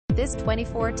This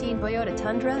 2014 Toyota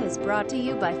Tundra is brought to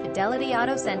you by Fidelity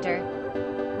Auto Center.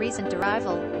 Recent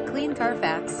arrival, clean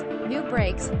Carfax, new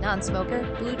brakes, non-smoker,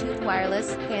 Bluetooth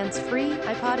wireless, hands-free,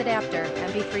 iPod adapter,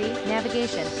 MP3,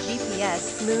 navigation,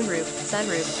 GPS, moonroof,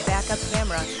 sunroof, backup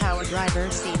camera, power driver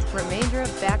seat, remainder of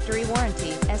factory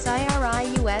warranty,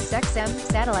 SIRIUS XM,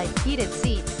 satellite, heated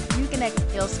seats, Uconnect,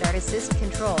 hill start assist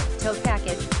control, tow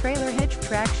package, trailer hitch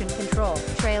traction control,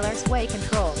 trailer sway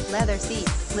control, leather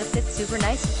seats, lifted super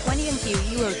nice, 20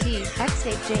 UOT,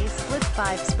 X8J split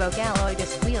 5-spoke alloy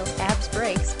disc wheels, ABS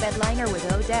brakes, bed liner with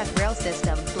ODAT rail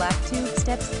system, black tube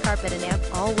steps, carpet and amp,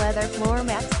 all-weather floor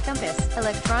mats, compass,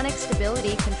 electronic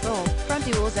stability control, front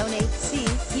dual zone AC,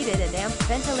 heated and amp,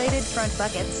 ventilated front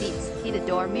bucket seats, heated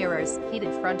door mirrors,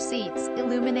 heated front seats,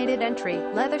 illuminated entry,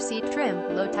 leather seat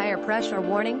trim, low tire pressure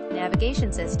warning,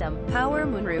 navigation system, power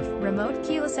moonroof, remote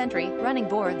keyless entry, running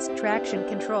boards, traction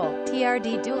control,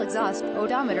 TRD dual exhaust,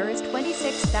 odometer is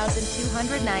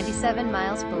 26,297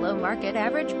 miles below market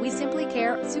average. We simply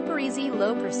care, super easy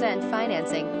low percent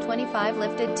financing, 25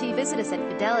 lifted T. Visit us at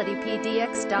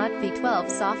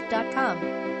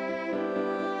fidelitypdx.v12soft.com.